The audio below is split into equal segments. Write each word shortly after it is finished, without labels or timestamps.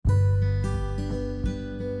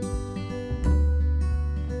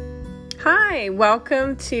Hi,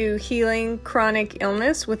 welcome to Healing Chronic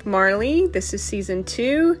Illness with Marley. This is season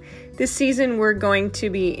 2. This season we're going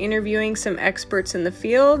to be interviewing some experts in the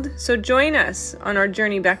field, so join us on our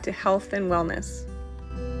journey back to health and wellness.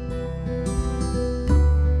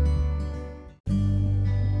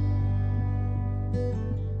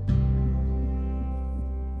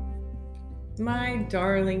 My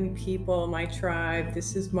darling people, my tribe,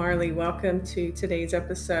 this is Marley. Welcome to today's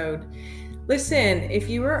episode. Listen, if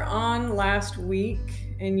you were on last week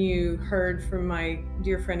and you heard from my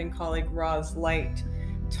dear friend and colleague Roz Light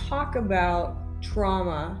talk about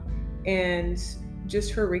trauma and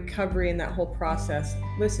just her recovery and that whole process,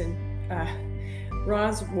 listen,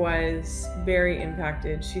 Roz was very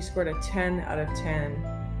impacted. She scored a 10 out of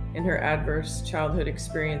 10 in her adverse childhood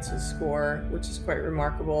experiences score, which is quite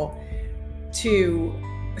remarkable to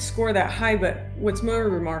score that high. But what's more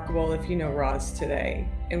remarkable, if you know Roz today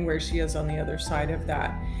and where she is on the other side of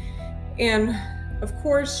that. And of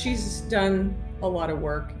course, she's done a lot of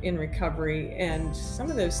work in recovery, and some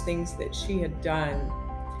of those things that she had done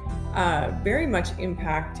very much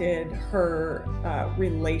impacted her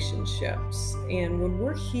relationships. And when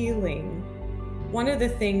we're healing, one of the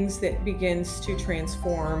things that begins to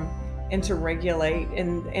transform and to regulate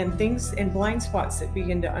and things and blind spots that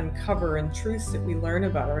begin to uncover and truths that we learn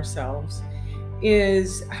about ourselves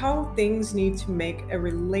is how things need to make a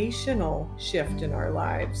relational shift in our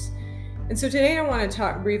lives. And so today I want to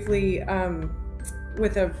talk briefly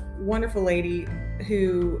with a wonderful lady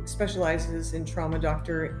who specializes in trauma,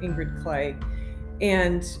 Dr. Ingrid Clayton.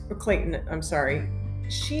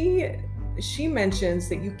 She mentions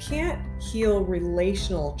that you can't heal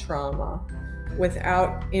relational trauma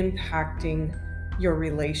without impacting your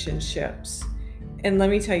relationships. And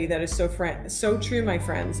let me tell you, that is so true, my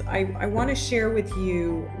friends. I want to share with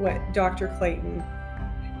you what Dr. Clayton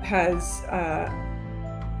has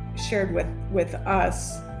shared with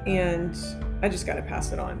us, and I just got to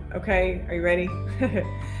pass it on. Okay, are you ready?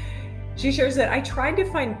 She shares that I tried to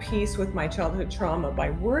find peace with my childhood trauma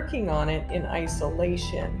by working on it in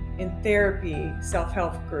isolation, in therapy,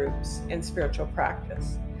 self-help groups, and spiritual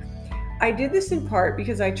practice. I did this in part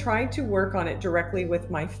because I tried to work on it directly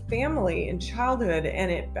with my family in childhood,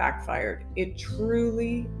 and it backfired. It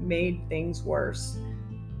truly made things worse.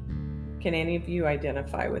 Can any of you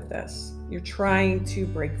identify with this? You're trying to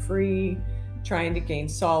break free, trying to gain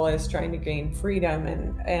solace, trying to gain freedom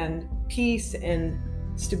and peace and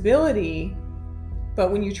stability.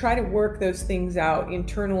 But when you try to work those things out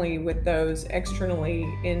internally with those externally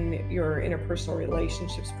in your interpersonal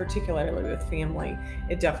relationships, particularly with family,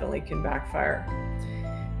 it definitely can backfire.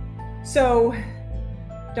 So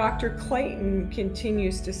Dr. Clayton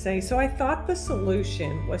continues to say, so I thought the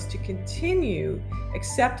solution was to continue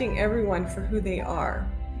accepting everyone for who they are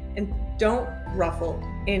and don't ruffle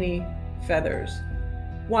any feathers,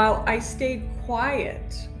 while I stayed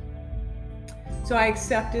quiet. So I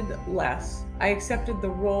accepted less. I accepted the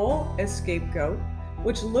role as scapegoat,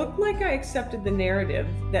 which looked like I accepted the narrative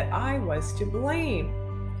that I was to blame.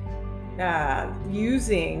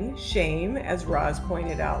 Using shame, as Roz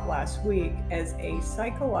pointed out last week, as a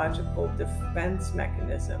psychological defense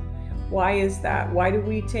mechanism. Why is that? Why do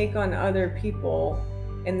we take on other people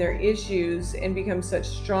and their issues and become such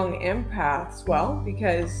strong empaths? Well,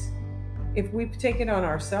 because if we take it on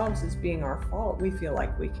ourselves as being our fault, we feel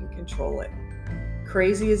like we can control it.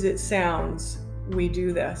 Crazy as it sounds, we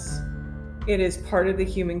do this. It is part of the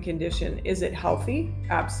human condition. Is it healthy?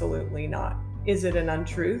 Absolutely not. Is it an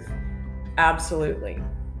untruth? Absolutely.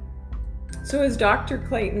 So as Dr.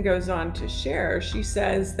 Clayton goes on to share, she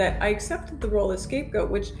says that I accepted the role as scapegoat,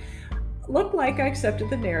 which looked like I accepted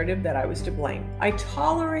the narrative that I was to blame. I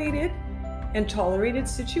tolerated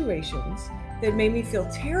situations that made me feel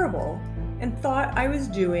terrible and thought I was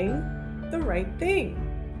doing the right thing.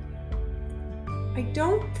 I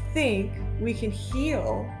don't think we can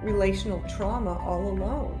heal relational trauma all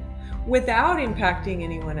alone without impacting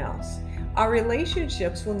anyone else. Our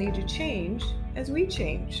relationships will need to change as we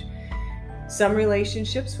change. Some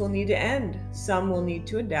relationships will need to end. Some will need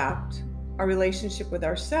to adapt. Our relationship with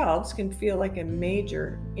ourselves can feel like a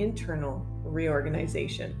major internal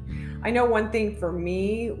reorganization. I know one thing for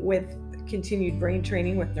me with continued brain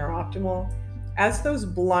training with Neurooptimal, as those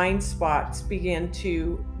blind spots begin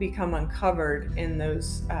to become uncovered and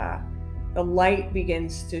those the light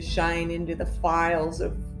begins to shine into the files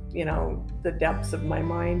of the depths of my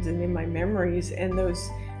mind and in my memories, and those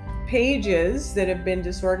pages that have been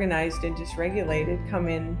disorganized and dysregulated come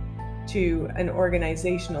in to an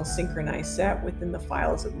organizational synchronized set within the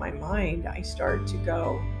files of my mind, I start to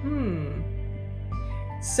go,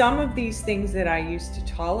 some of these things that I used to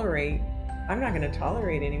tolerate I'm not going to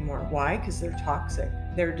tolerate anymore. Why? Because they're toxic.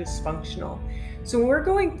 They're dysfunctional. So when we're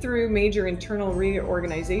going through major internal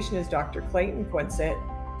reorganization, as Dr. Clayton puts it,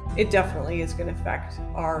 it definitely is going to affect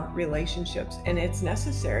our relationships, and it's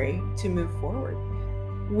necessary to move forward.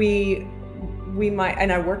 We might,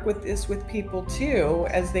 and I work with this with people too,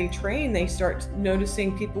 as they train, they start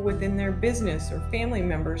noticing people within their business or family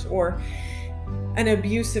members or an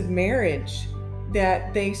abusive marriage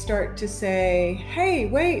that they start to say, hey,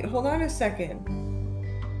 wait, hold on a second.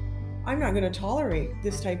 I'm not going to tolerate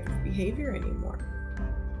this type of behavior anymore.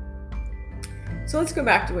 So let's go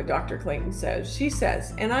back to what Dr. Clayton says. She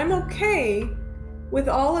says, and I'm okay with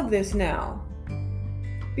all of this now,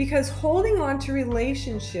 because holding on to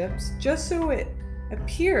relationships just so it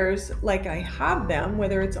appears like I have them,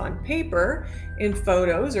 whether it's on paper, in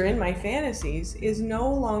photos, or in my fantasies, is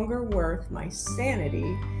no longer worth my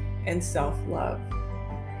sanity and self-love.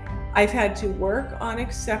 I've had to work on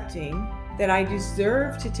accepting that I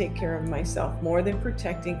deserve to take care of myself more than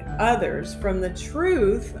protecting others from the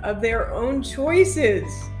truth of their own choices.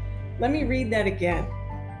 Let me read that again.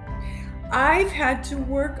 I've had to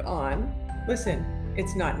work on, listen,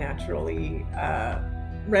 it's not naturally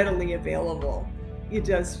readily available. It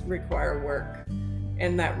does require work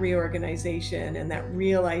and that reorganization and that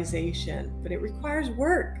realization, but it requires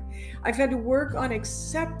work. I've had to work on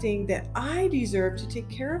accepting that I deserve to take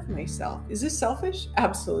care of myself. Is this selfish?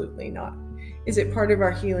 Absolutely not. Is it part of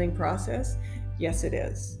our healing process? Yes, it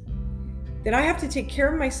is. That I have to take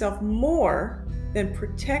care of myself more than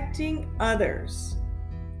protecting others.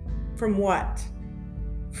 From what?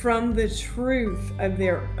 From the truth of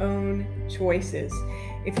their own choices.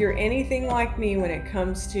 If you're anything like me when it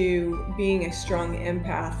comes to being a strong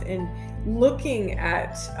empath and looking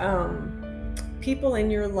at people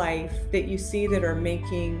in your life that you see that are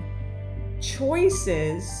making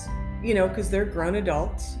choices, because they're grown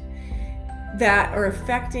adults, that are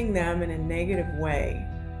affecting them in a negative way.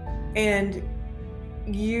 And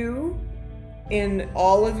you, in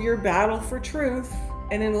all of your battle for truth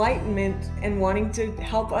and enlightenment and wanting to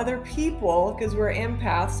help other people, because we're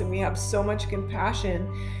empaths and we have so much compassion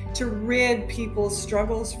to rid people's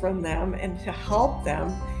struggles from them and to help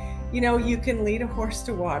them, you can lead a horse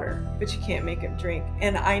to water, but you can't make him drink.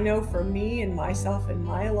 And I know for me and myself in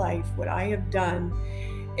my life, what I have done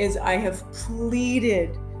is I have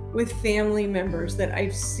pleaded with family members that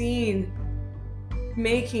I've seen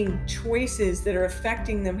making choices that are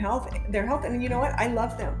affecting their health. And you know what? I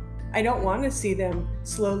love them. I don't want to see them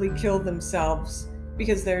slowly kill themselves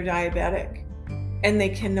because they're diabetic and they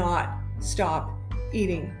cannot stop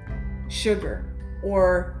eating sugar,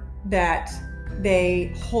 or that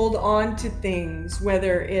they hold on to things,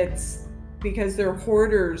 whether it's because they're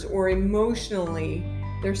hoarders or emotionally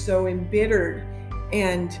they're so embittered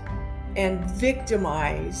and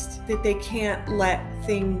victimized that they can't let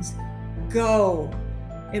things go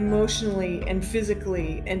emotionally and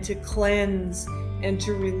physically, and to cleanse and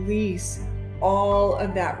to release all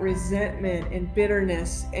of that resentment and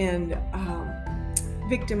bitterness and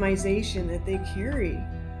victimization that they carry.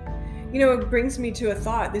 It brings me to a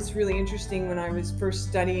thought that's really interesting. When I was first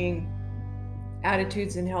studying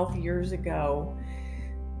attitudes and health years ago,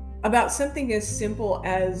 about something as simple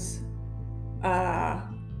as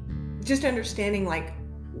just understanding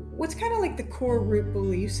what's kind of like the core root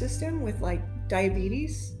belief system with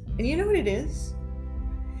diabetes. And you know what it is?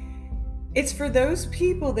 It's for those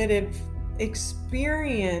people that have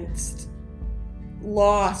experienced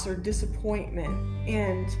loss or disappointment,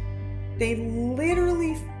 and they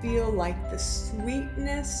literally feel like the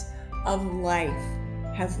sweetness of life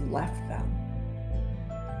has left them.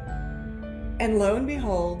 And lo and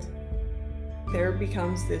behold, there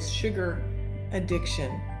becomes this sugar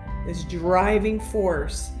addiction, this driving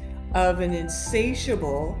force of an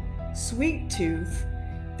insatiable sweet tooth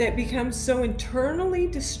that becomes so internally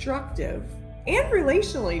destructive and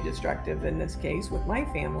relationally destructive in this case with my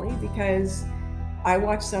family, because I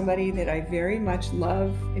watched somebody that I very much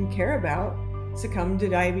love and care about succumb to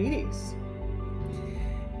diabetes.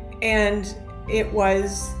 And it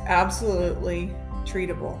was absolutely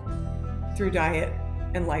treatable through diet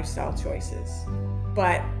and lifestyle choices.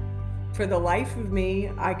 But for the life of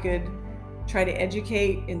me, I could try to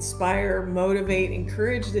educate, inspire, motivate,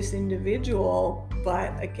 encourage this individual,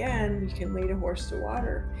 but again, you can lead a horse to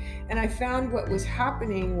water. And I found what was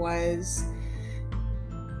happening was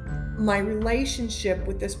my relationship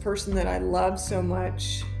with this person that I love so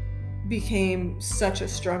much became such a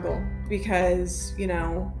struggle, because,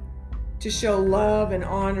 to show love and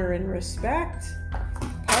honor and respect,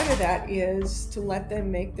 part of that is to let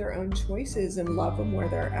them make their own choices and love them where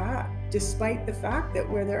they're at, despite the fact that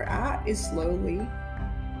where they're at is slowly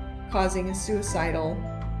causing a suicidal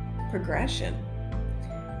progression.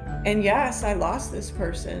 And yes, I lost this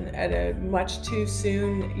person at a much too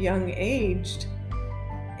soon young age.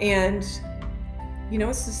 And,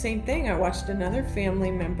 it's the same thing. I watched another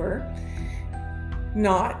family member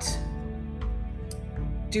not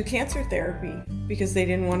do cancer therapy because they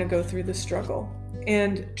didn't want to go through the struggle.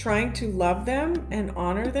 And trying to love them and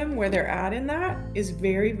honor them where they're at in that is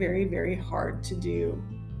very, very, very hard to do.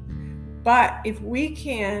 But if we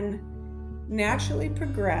can naturally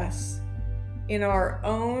progress in our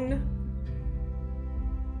own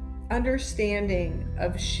understanding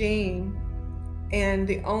of shame and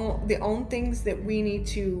the own things that we need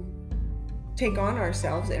to take on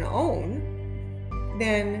ourselves and own,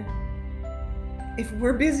 then if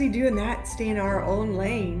we're busy doing that, stay in our own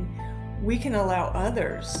lane, we can allow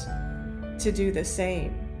others to do the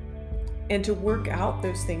same and to work out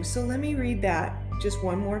those things. So let me read that just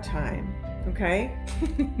one more time, okay?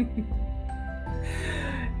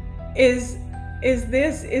 is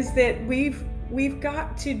that we've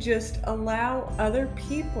got to just allow other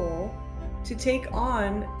people to take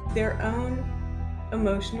on their own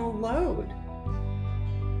emotional load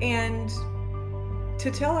and to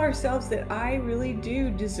tell ourselves that I really do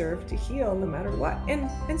deserve to heal no matter what,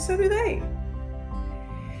 and so do they.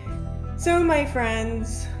 So my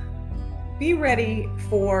friends, be ready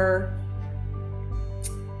for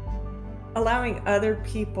allowing other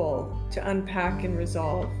people to unpack and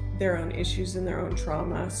resolve their own issues and their own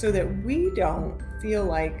trauma so that we don't feel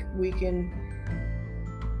like we can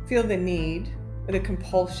feel the need or the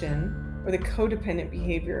compulsion or the codependent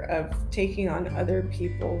behavior of taking on other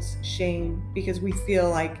people's shame because we feel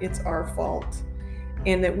like it's our fault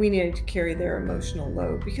and that we needed to carry their emotional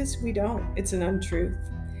load, because we don't. It's an untruth.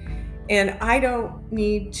 And I don't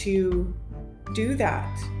need to do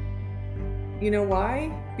that. You know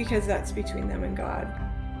why? Because that's between them and God.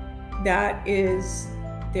 That is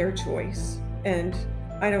their choice. And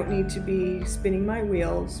I don't need to be spinning my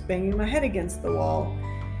wheels, banging my head against the wall,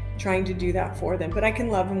 trying to do that for them. But I can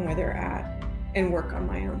love them where they're at and work on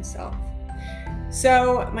my own self.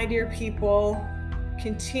 So, my dear people,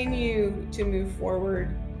 continue to move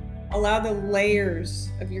forward. Allow the layers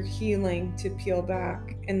of your healing to peel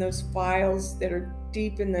back and those files that are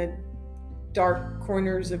deep in the dark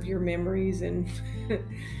corners of your memories and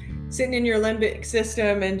sitting in your limbic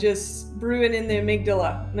system and just brewing in the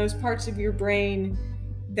amygdala, and those parts of your brain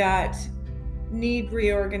that need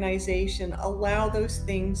reorganization. Allow those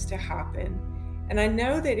things to happen. And I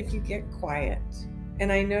know that if you get quiet,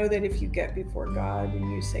 and I know that if you get before God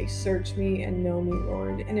and you say, search me and know me,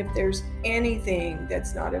 Lord, and if there's anything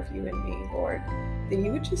that's not of you and me, Lord, then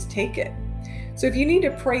you would just take it. So if you need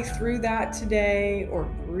to pray through that today or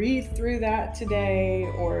breathe through that today,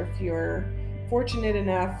 or if you're fortunate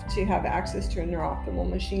enough to have access to a neurooptimal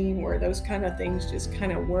machine where those kind of things just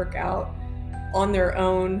kind of work out on their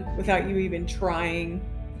own without you even trying,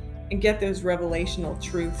 and get those revelational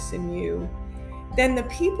truths in you, then the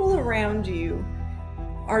people around you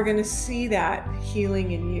are going to see that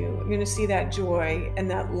healing in you. They're going to see that joy and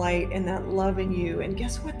that light and that love in you. And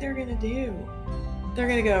guess what they're going to do? They're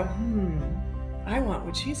going to go, I want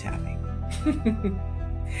what she's having.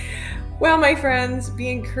 Well, my friends, be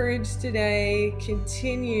encouraged today.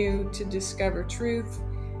 Continue to discover truth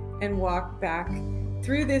and walk back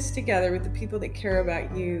through this together with the people that care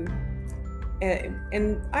about you.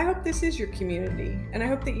 And I hope this is your community. And I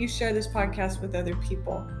hope that you share this podcast with other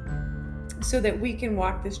people so that we can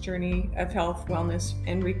walk this journey of health, wellness,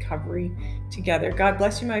 and recovery together. God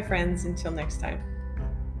bless you, my friends. Until next time.